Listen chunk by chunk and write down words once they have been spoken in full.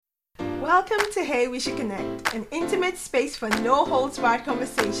Welcome to Hey We Should Connect, an intimate space for no holds barred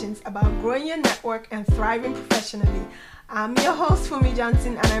conversations about growing your network and thriving professionally. I'm your host, Fumi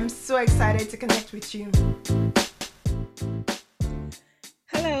Johnson, and I'm so excited to connect with you.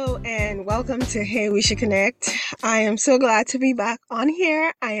 Hello, and welcome to Hey We Should Connect. I am so glad to be back on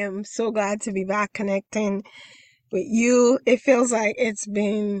here. I am so glad to be back connecting with you. It feels like it's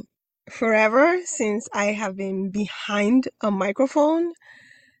been forever since I have been behind a microphone.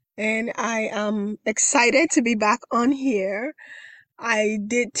 And I am excited to be back on here. I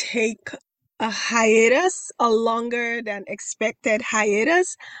did take a hiatus, a longer than expected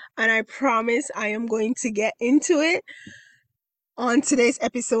hiatus, and I promise I am going to get into it on today's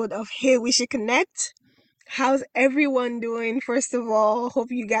episode of Hey We Should Connect. How's everyone doing? First of all,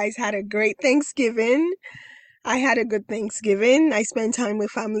 hope you guys had a great Thanksgiving. I had a good Thanksgiving. I spent time with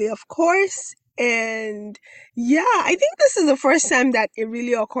family, of course. And yeah, I think this is the first time that it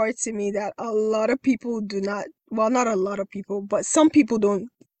really occurred to me that a lot of people do not, well, not a lot of people, but some people don't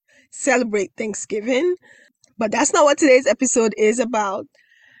celebrate Thanksgiving. But that's not what today's episode is about.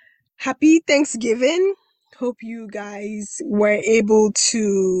 Happy Thanksgiving. Hope you guys were able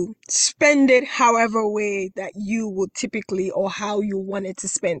to spend it however way that you would typically or how you wanted to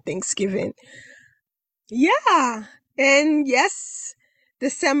spend Thanksgiving. Yeah, and yes,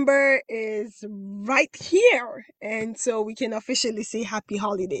 December is right here. And so we can officially say happy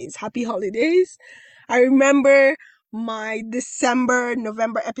holidays. Happy holidays. I remember my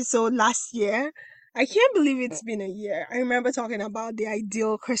November episode last year. I can't believe it's been a year. I remember talking about the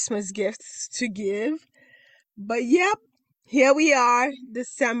ideal Christmas gifts to give. But yep, here we are,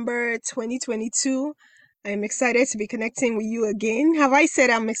 December 2022. I'm excited to be connecting with you again. Have I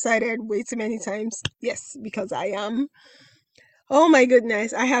said I'm excited way too many times? Yes, because I am. Oh my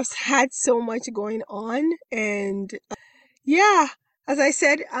goodness, I have had so much going on. And yeah, as I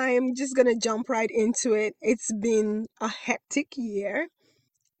said, I'm just going to jump right into it. It's been a hectic year.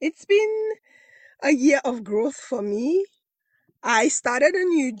 It's been a year of growth for me. I started a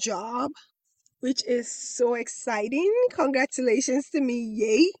new job, which is so exciting. Congratulations to me.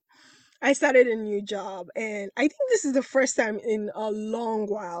 Yay. I started a new job, and I think this is the first time in a long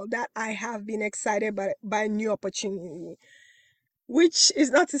while that I have been excited by a new opportunity. Which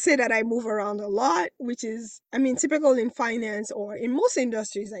is not to say that I move around a lot, which is, I mean, typical in finance or in most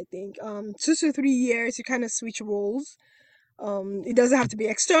industries, I think. 2 to 3 years, you kind of switch roles. It doesn't have to be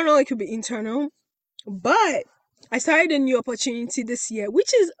external, it could be internal. But I started a new opportunity this year,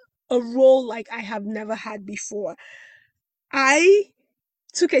 which is a role like I have never had before. I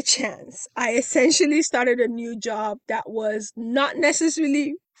took a chance. I essentially started a new job that was not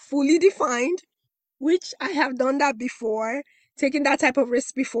necessarily fully defined, which I have done that before, taken that type of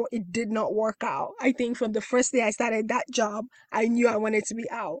risk before. It did not work out. I think from the first day I started that job, I knew I wanted to be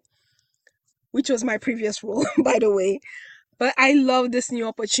out, which was my previous role, by the way. But I love this new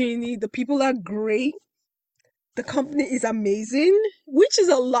opportunity. The people are great. The company is amazing, which is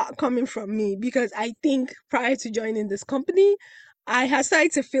a lot coming from me because I think prior to joining this company, I had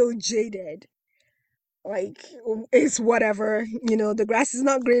started to feel jaded. Like, it's whatever, the grass is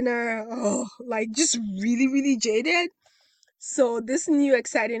not greener. Oh, like just really, really jaded. So this new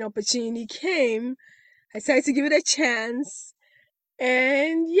exciting opportunity came. I decided to give it a chance.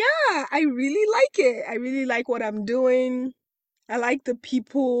 And yeah, I really like it. I really like what I'm doing. I like the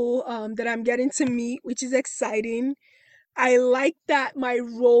people that I'm getting to meet, which is exciting. I like that my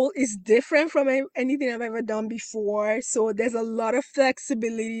role is different from anything I've ever done before. So there's a lot of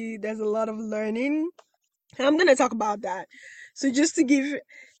flexibility, there's a lot of learning. And I'm going to talk about that. So just to give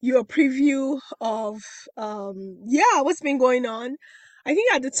you a preview of what's been going on. I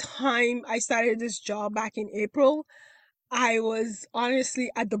think at the time I started this job back in April, I was honestly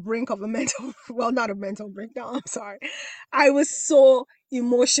at the brink of a mental, well, not a mental breakdown, I'm sorry. I was so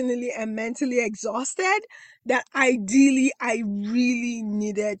emotionally and mentally exhausted that ideally I really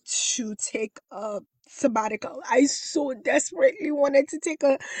needed to take a sabbatical. I so desperately wanted to take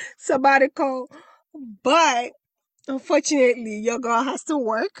a sabbatical, but unfortunately, your girl has to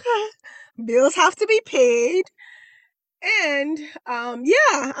work. Bills have to be paid. And I'm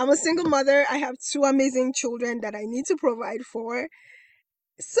a single mother. I have two amazing children that I need to provide for.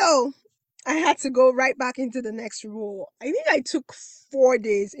 So I had to go right back into the next role. I think I took 4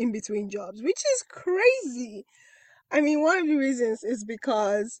 days in between jobs, which is crazy. I mean, one of the reasons is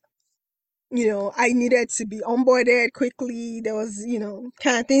because, I needed to be onboarded quickly. There was,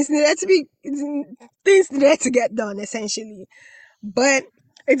 kind of things needed to get done essentially. But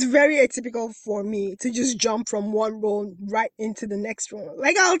it's very atypical for me to just jump from one role right into the next role.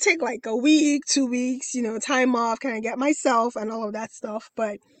 Like I'll take like a week, 2 weeks, time off, kind of get myself and all of that stuff.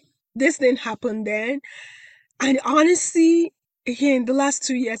 But this didn't happen then. And honestly, again, the last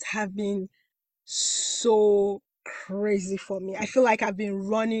 2 years have been so crazy for me. I feel like I've been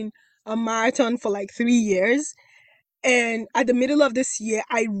running a marathon for like 3 years. And at the middle of this year,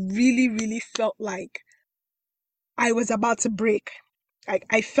 I really, really felt like I was about to break.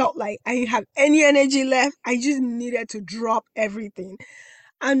 I felt like I didn't have any energy left. I just needed to drop everything.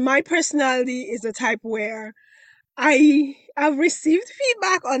 And my personality is the type where I have received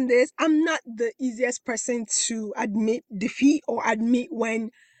feedback on this. I'm not the easiest person to admit defeat or admit when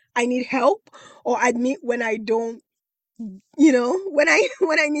I need help or admit when I don't, when I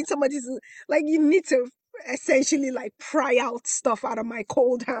when I need somebody to, like, you need to essentially like pry out stuff out of my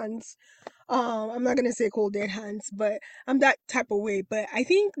cold hands. I'm not gonna say cold dead hands, but I'm that type of way. But I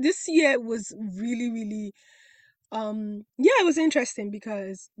think this year was really, really yeah, it was interesting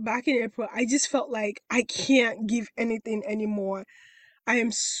because back in April I just felt like I can't give anything anymore. I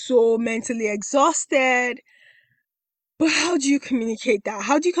am so mentally exhausted. But how do you communicate that?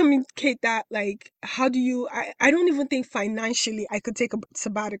 How do you communicate that? Like, how do you? I don't even think financially I could take a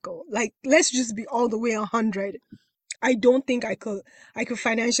sabbatical. Like, let's just be all the way 100. I don't think I could. I could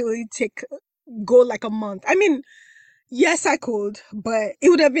financially go like a month. I mean, yes, I could, but it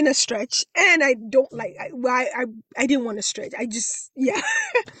would have been a stretch, and I don't like. I didn't want to stretch. I just, yeah.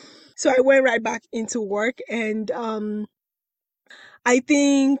 So I went right back into work, and I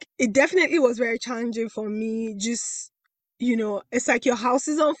think it definitely was very challenging for me. Just, it's like your house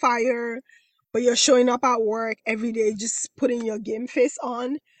is on fire, but you're showing up at work every day, just putting your game face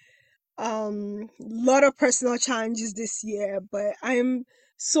on. Lot of personal challenges this year, but I'm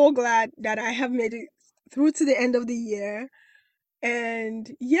so glad that I have made it through to the end of the year.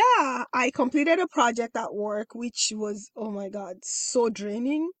 And yeah, I completed a project at work, which was, oh my God, so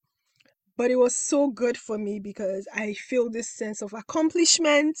draining. But it was so good for me because I feel this sense of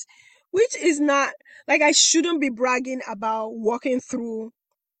accomplishment, which is not like I shouldn't be bragging about walking through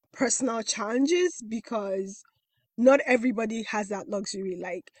personal challenges because not everybody has that luxury.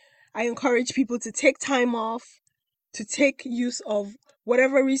 Like, I encourage people to take time off, to take use of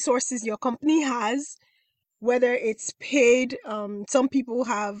whatever resources your company has, whether it's paid. Some people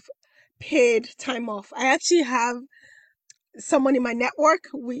have paid time off. I actually have someone in my network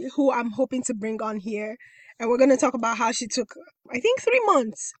who I'm hoping to bring on here, and we're going to talk about how she took, I think, 3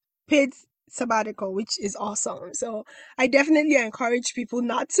 months paid sabbatical, which is awesome. So I definitely encourage people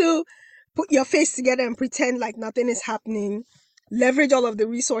not to put your face together and pretend like nothing is happening. Leverage all of the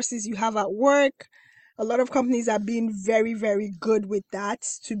resources you have at work. A lot of companies are being very, very good with that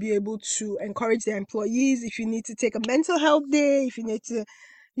to be able to encourage their employees. If you need to take a mental health day, if you need to,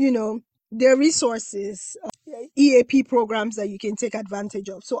 you know, their resources, EAP programs that you can take advantage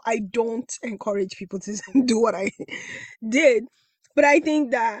of. So I don't encourage people to do what I did, but I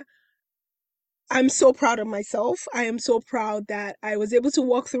think that I'm so proud of myself. I am so proud that I was able to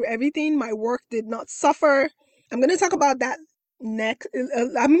walk through everything. My work did not suffer. I'm going to talk about that next.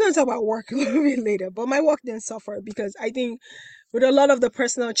 I'm going to talk about work a little bit later, but my work didn't suffer because I think with a lot of the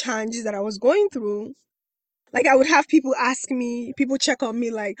personal challenges that I was going through, like, I would have people ask me, people check on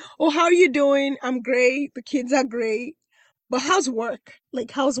me like, "Oh, how are you doing?" "I'm great. The kids are great." "But how's work?"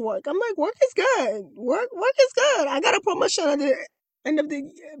 Like, how's work? I'm like, work is good. Work is good. I got a promotion at the end of the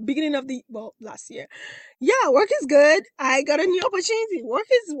beginning of the, well, last year. Yeah, work is good. I got a new opportunity. Work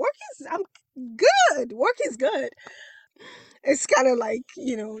is I'm good. Work is good. It's kind of like,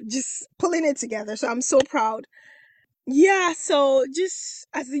 just pulling it together. So I'm so proud. Yeah, so just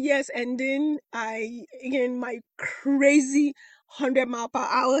as the year's ending, again, my crazy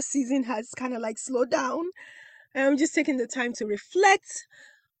 100-mile-per-hour season has kind of like slowed down. And I'm just taking the time to reflect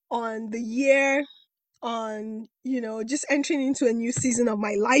on the year, on, just entering into a new season of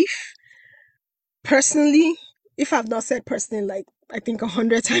my life. Personally, if I've not said personally, like, I think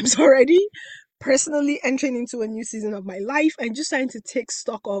 100 times already, personally entering into a new season of my life and just trying to take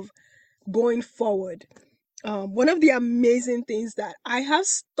stock of going forward. One of the amazing things that I have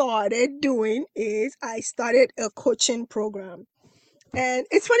started doing is I started a coaching program. And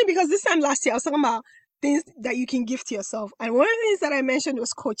it's funny because this time last year I was talking about things that you can give to yourself. And one of the things that I mentioned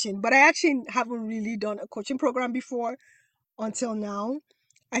was coaching, but I actually haven't really done a coaching program before until now.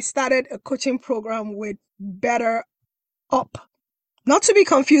 I started a coaching program with Better Up, not to be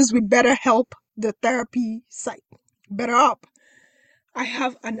confused with Better Help, the therapy site. Better Up. I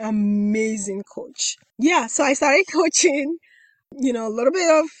have an amazing coach. Yeah, so I started coaching, a little bit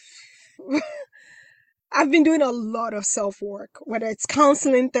of I've been doing a lot of self work, whether it's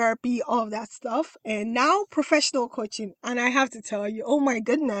counseling, therapy, all of that stuff, and now professional coaching. And I have to tell you, oh my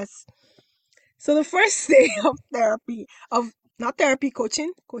goodness. So the first day of therapy, of not therapy,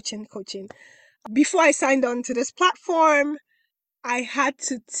 coaching. Before I signed on to this platform, I had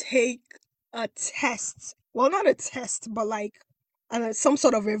to take a test. Well, not a test, but like some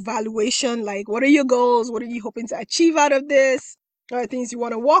sort of evaluation. Like, what are your goals? What are you hoping to achieve out of this? What are things you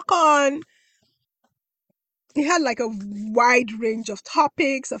want to work on? It had like a wide range of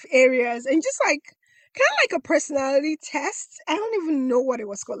topics, of areas, and just like kind of like a personality test. I don't even know what it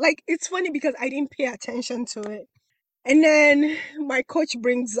was called. Like, it's funny because I didn't pay attention to it. And then my coach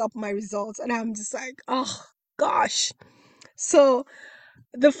brings up my results, and I'm just like, oh gosh. So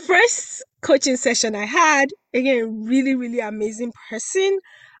the first coaching session I had, again, really, really amazing person.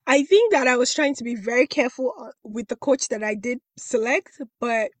 I think that I was trying to be very careful with the coach that I did select,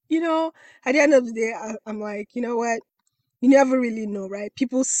 but at the end of the day, I'm like, you know what? You never really know, right?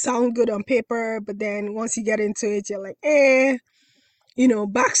 People sound good on paper, but then once you get into it, you're like,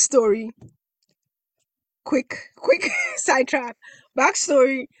 backstory, quick sidetrack.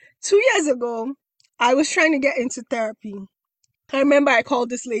 Backstory 2 years ago, I was trying to get into therapy. I remember I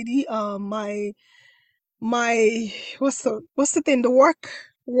called this lady, my what's the thing, the work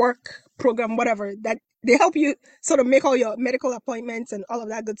program, whatever, that they help you sort of make all your medical appointments and all of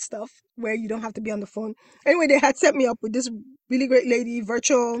that good stuff where you don't have to be on the phone. Anyway, they had set me up with this really great lady,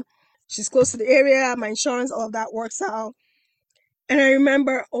 virtual. She's close to the area, my insurance, all of that works out. And I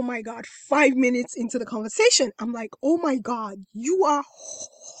remember, oh my God, 5 minutes into the conversation, I'm like, oh my God, you are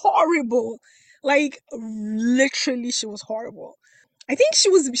horrible. Like, literally, she was horrible. I think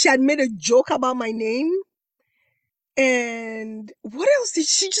she had made a joke about my name. And what else did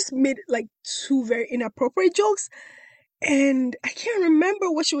she just made like two very inappropriate jokes? And I can't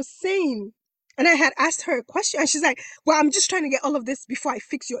remember what she was saying. And I had asked her a question, and she's like, "Well, I'm just trying to get all of this before I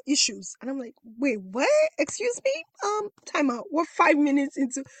fix your issues." And I'm like, "Wait, what? Excuse me? Time out. We're 5 minutes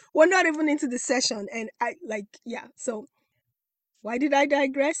into. We're not even into the session." And I like, yeah. So why did I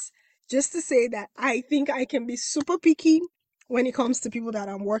digress? Just to say that I think I can be super picky when it comes to people that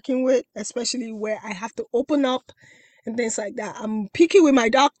I'm working with, especially where I have to open up and things like that. I'm picky with my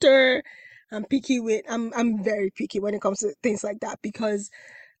doctor. I'm very picky when it comes to things like that because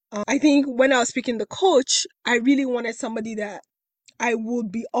I think when I was picking the coach, I really wanted somebody that I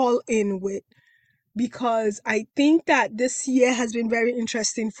would be all in with because I think that this year has been very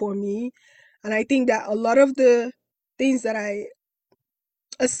interesting for me. And I think that a lot of the things that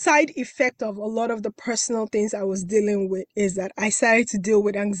a side effect of a lot of the personal things I was dealing with is that I started to deal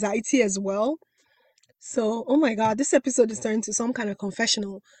with anxiety as well. So, oh my God, this episode is turning to some kind of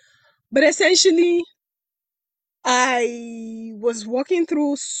confessional. But essentially, I was walking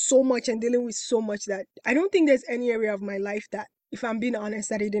through so much and dealing with so much that I don't think there's any area of my life that, if I'm being honest,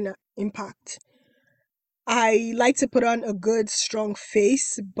 that it didn't impact. I like to put on a good, strong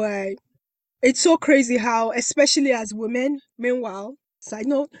face, but it's so crazy how, especially as women, meanwhile, side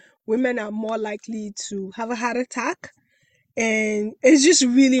note, women are more likely to have a heart attack. And it's just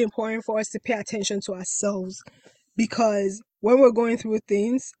really important for us to pay attention to ourselves because when we're going through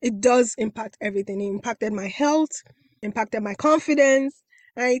things, it does impact everything. It impacted my health, impacted my confidence.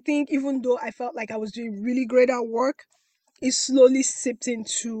 And I think even though I felt like I was doing really great at work, it slowly sipped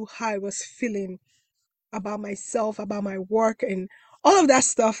into how I was feeling about myself, about my work, and all of that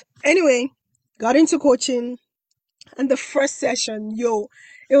stuff. Anyway, got into coaching, and the first session, yo,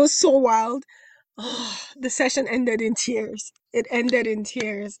 it was so wild. Oh, the session ended in tears. It ended in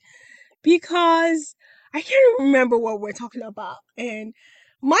tears because I can't remember what we're talking about. And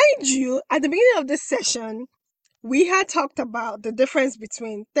mind you, at the beginning of this session, we had talked about the difference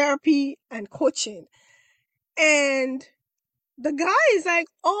between therapy and coaching. And the guy is like,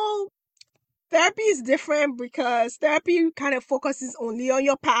 oh, therapy is different because therapy kind of focuses only on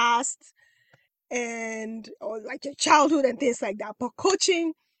your past and or like your childhood and things like that. But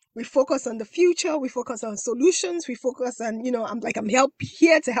coaching, we focus on the future, we focus on solutions, we focus on, I'm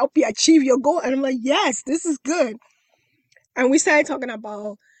here to help you achieve your goal. And I'm like, yes, this is good. And we started talking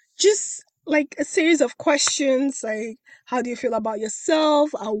about just like a series of questions like, how do you feel about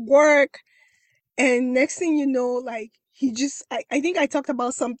yourself, at work? And next thing you know, like I think I talked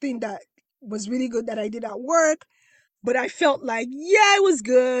about something that was really good that I did at work, but I felt like, yeah, it was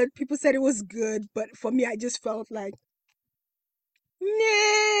good. People said it was good, but for me, I just felt like,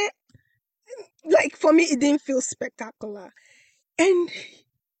 nah. Like for me, it didn't feel spectacular. And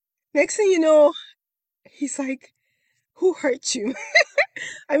next thing you know, he's like, who hurt you?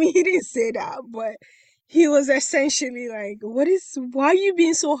 I mean, he didn't say that, but he was essentially like, why are you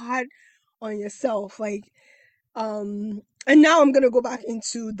being so hard on yourself? Like, and now I'm gonna go back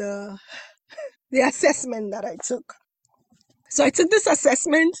into the assessment that I took. So I took this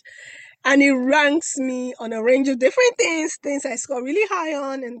assessment, And it ranks me on a range of different things I score really high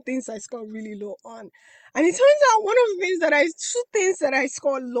on and things I score really low on. And it turns out two things that I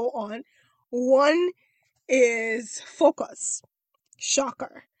score low on. One is focus.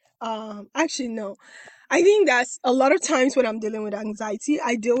 Shocker. Actually, no. I think that's a lot of times when I'm dealing with anxiety,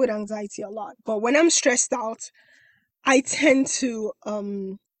 I deal with anxiety a lot. But when I'm stressed out, I tend to,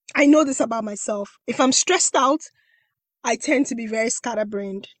 I know this about myself. If I'm stressed out, I tend to be very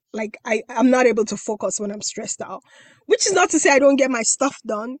scatterbrained. Like I'm not able to focus when I'm stressed out. Which is not to say I don't get my stuff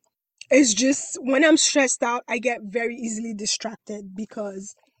done. It's just when I'm stressed out, I get very easily distracted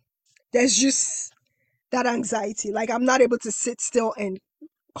because there's just that anxiety. Like I'm not able to sit still and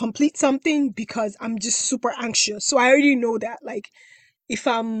complete something because I'm just super anxious. So I already know that. Like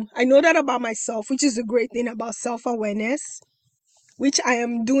I know that about myself, which is a great thing about self awareness, which I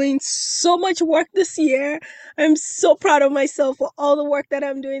am doing so much work this year. I'm so proud of myself for all the work that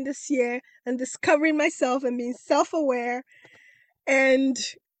I'm doing this year and discovering myself and being self aware. And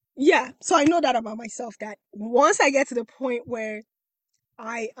yeah, so I know that about myself that once I get to the point where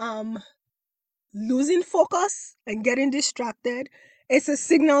I am losing focus and getting distracted, it's a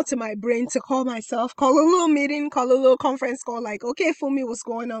signal to my brain to call myself, call a little meeting, call a little conference call, like, okay, Fumi, what's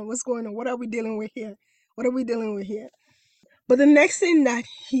going on? What's going on? What are we dealing with here? What are we dealing with here? But the next thing that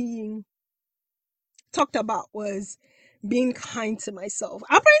he talked about was being kind to myself.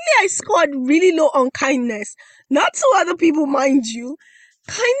 Apparently, I scored really low on kindness, not to other people, mind you.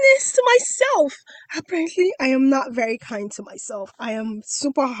 Kindness to myself. Apparently, I am not very kind to myself. I am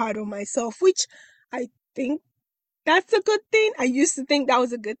super hard on myself, which I think that's a good thing. I used to think that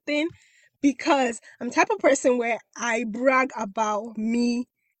was a good thing because I'm the type of person where I brag about me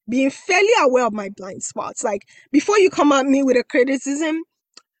being fairly aware of my blind spots. Like before you come at me with a criticism,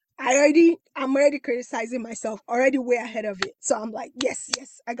 I'm already criticizing myself already way ahead of it. So I'm like, yes,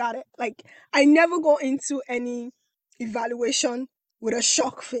 I got it. Like I never go into any evaluation with a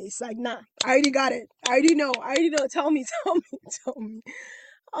shock face. Like, nah, I already got it. I already know. Tell me, tell me, tell me.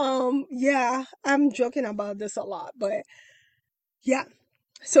 Yeah, I'm joking about this a lot, but yeah.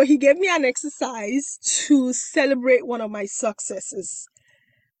 So he gave me an exercise to celebrate one of my successes.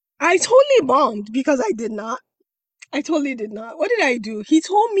 I totally bombed because I did not. I totally did not. What did I do? He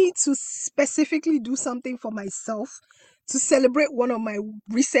told me to specifically do something for myself to celebrate one of my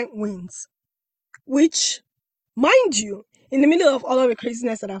recent wins, which, mind you, in the middle of all of the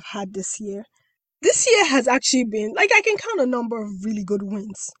craziness that I've had this year has actually been like I can count a number of really good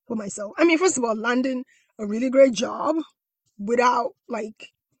wins for myself. I mean, first of all, landing a really great job without like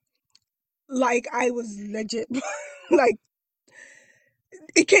I was legit like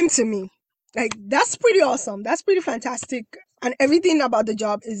it came to me. Like that's pretty awesome. That's pretty fantastic. And everything about the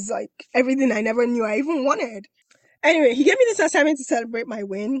job is like everything I never knew I even wanted. Anyway, he gave me this assignment to celebrate my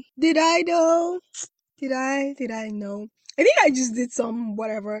win. Did I though? Did I? Did I? No. I think I just did some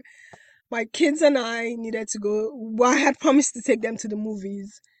whatever. My kids and I needed to go. Well, I had promised to take them to the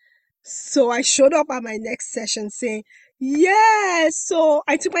movies. So I showed up at my next session saying, yeah, so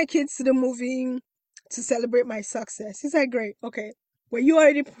I took my kids to the movie to celebrate my success. He's like, great, okay. Were you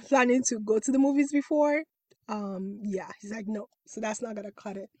already planning to go to the movies before? Yeah. He's like, no. So that's not gonna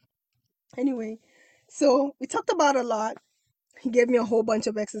cut it. Anyway, so we talked about a lot. He gave me a whole bunch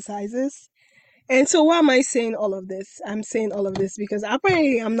of exercises. And so why am I saying all of this? I'm saying all of this because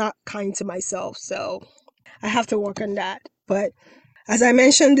apparently I'm not kind to myself. So I have to work on that. But as I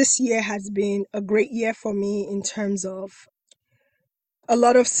mentioned, this year has been a great year for me in terms of a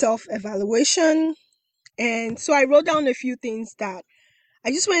lot of self evaluation. And so I wrote down a few things that I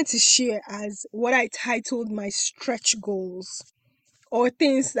just wanted to share as what I titled my stretch goals or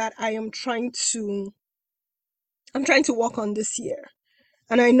things that I'm trying to work on this year.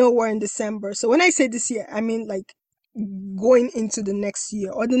 And I know we're in December. So when I say this year, I mean like going into the next year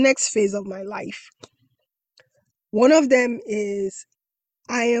or the next phase of my life. One of them is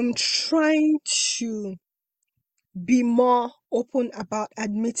I am trying to be more open about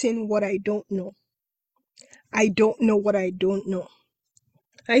admitting what I don't know. I don't know what I don't know.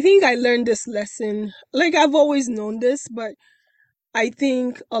 I think I learned this lesson. Like I've always known this, but I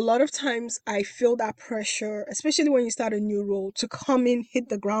think a lot of times I feel that pressure, especially when you start a new role, to come in, hit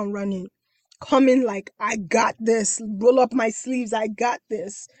the ground running. Come in like, I got this, roll up my sleeves, I got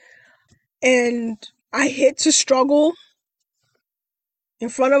this. And I hate to struggle in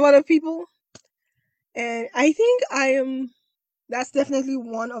front of other people. And I think that's definitely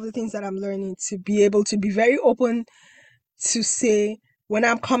one of the things that I'm learning to be able to be very open to say when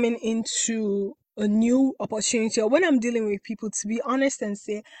I'm coming into a new opportunity or when I'm dealing with people to be honest and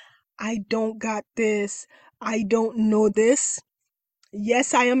say, I don't got this, I don't know this.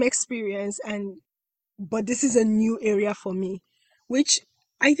 Yes, I am experienced, but this is a new area for me, which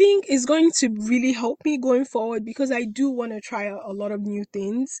I think is going to really help me going forward because I do want to try a lot of new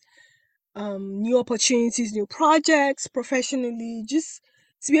things, new opportunities, new projects professionally, just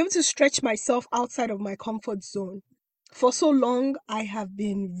to be able to stretch myself outside of my comfort zone. For so long, I have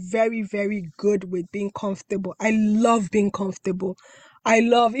been very, very good with being comfortable. I love being comfortable. I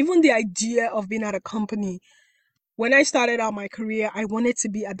love even the idea of being at a company. When I started out my career, I wanted to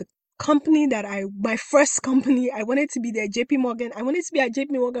be at the company my first company, I wanted to be there, JP Morgan. I wanted to be at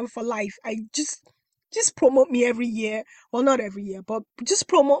JP Morgan for life. Just promote me every year. Well, not every year, but just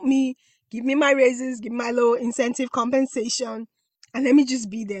promote me, give me my raises, give me my low incentive compensation, and let me just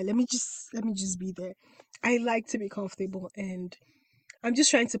be there. Let me just be there. I like to be comfortable, and I'm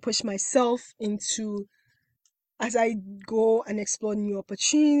just trying to push myself into as I go and explore new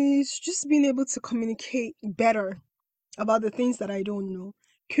opportunities, just being able to communicate better about the things that I don't know.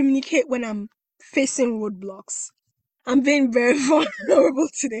 Communicate when I'm facing roadblocks. I'm being very vulnerable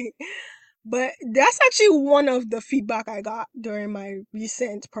today. But that's actually one of the feedback I got during my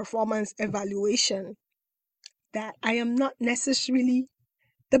recent performance evaluation, that I am not necessarily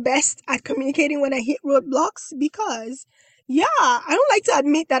the best at communicating when I hit roadblocks because, yeah, I don't like to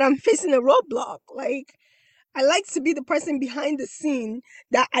admit that I'm facing a roadblock. Like, I like to be the person behind the scene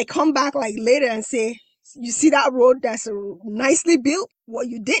that I come back like later and say, you see that road that's nicely built? What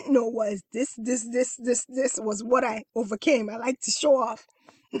you didn't know was this was what I overcame. I like to show off.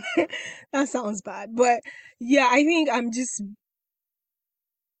 That sounds bad. But yeah, I think I'm just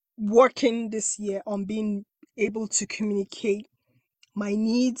working this year on being able to communicate my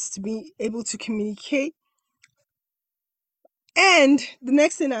needs, to be able to communicate. And the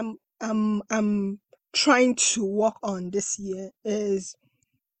next thing I'm trying to work on this year is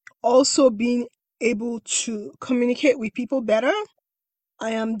also being able to communicate with people better.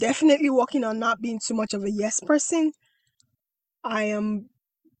 I am definitely working on not being too much of a yes person. I am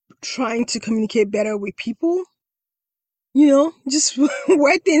trying to communicate better with people, just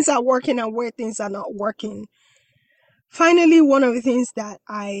where things are working and where things are not working. Finally, one of the things that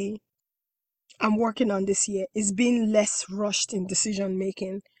I am working on this year is being less rushed in decision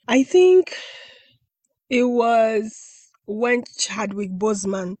making. I think it was when Chadwick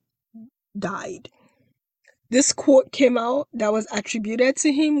Boseman died. This quote came out that was attributed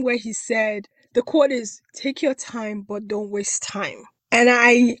to him where he said, the quote is, take your time, but don't waste time. And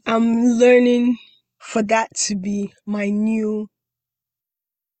I am learning for that to be my new,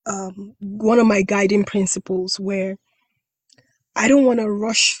 one of my guiding principles where I don't want to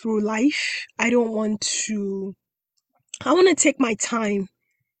rush through life. I want to take my time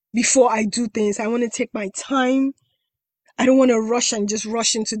before I do things. I want to take my time. I don't want to rush and just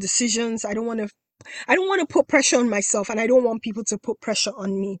rush into decisions. I don't want to put pressure on myself, and I don't want people to put pressure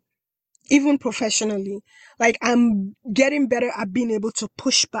on me, even professionally. Like, I'm getting better at being able to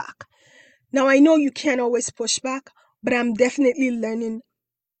push back. Now, I know you can't always push back, but I'm definitely learning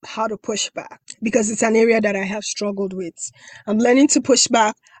how to push back because it's an area that I have struggled with. I'm learning to push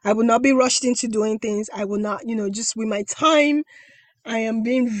back. I will not be rushed into doing things. I will not, just with my time. I am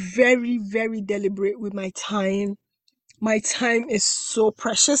being very, very deliberate with my time. My time is so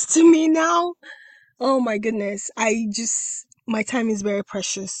precious to me now. Oh my goodness. My time is very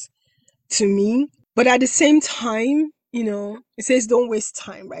precious to me. But at the same time, it says don't waste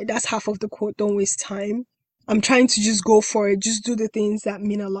time, right? That's half of the quote, don't waste time. I'm trying to just go for it, just do the things that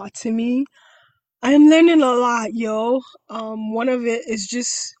mean a lot to me. I am learning a lot, yo. One of it is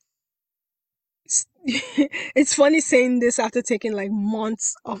just it's funny saying this after taking like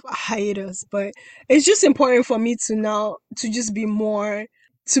months of hiatus, but it's just important for me to now to just be more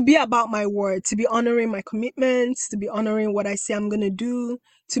to be about my word, to be honoring my commitments, to be honoring what I say I'm going to do,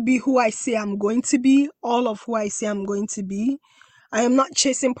 to be who I say I'm going to be, all of who I say I'm going to be. I am not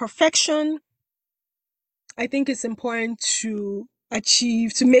chasing perfection. I think it's important to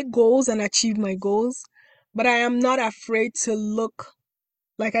make goals and achieve my goals, but I am not afraid to look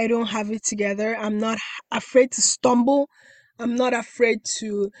like I don't have it together. I'm not afraid to stumble. I'm not afraid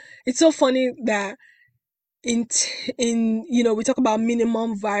to. It's so funny that we talk about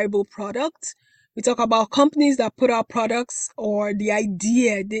minimum viable product. We talk about companies that put out products or the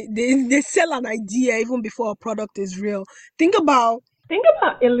idea. They sell an idea even before a product is real. Think about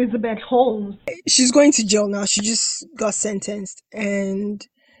Elizabeth Holmes. She's going to jail now. She just got sentenced. And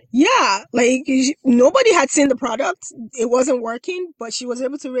yeah, like nobody had seen the product. It wasn't working, but she was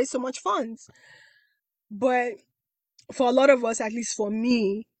able to raise so much funds. But for a lot of us, at least for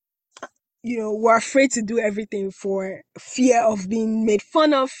me, we're afraid to do everything for fear of being made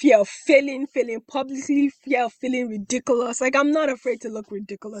fun of, fear of failing publicly, fear of feeling ridiculous. Like, I'm not afraid to look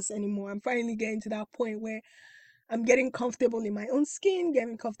ridiculous anymore. I'm finally getting to that point where I'm getting comfortable in my own skin,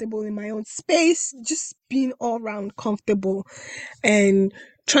 getting comfortable in my own space, just being all around comfortable and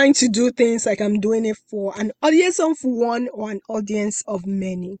trying to do things like I'm doing it for an audience of one or an audience of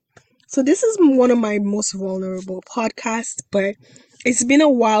many. So this is one of my most vulnerable podcasts, but it's been a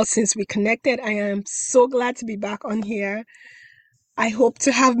while since we connected. I am so glad to be back on here. I hope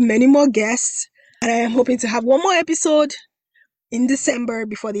to have many more guests, and I am hoping to have one more episode in December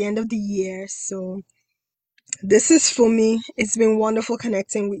before the end of the year. So this is Fumi. It's been wonderful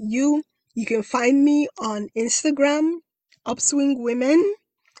connecting with you. You can find me on Instagram, Upswing Women.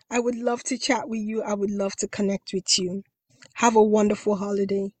 I would love to chat with you. I would love to connect with you. Have a wonderful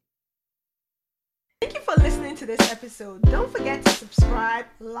holiday. Thank you for listening to this episode. Don't forget to subscribe,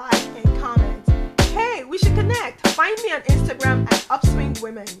 like, and comment. Hey, we should connect. Find me on Instagram at Upswing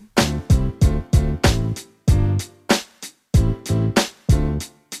Women.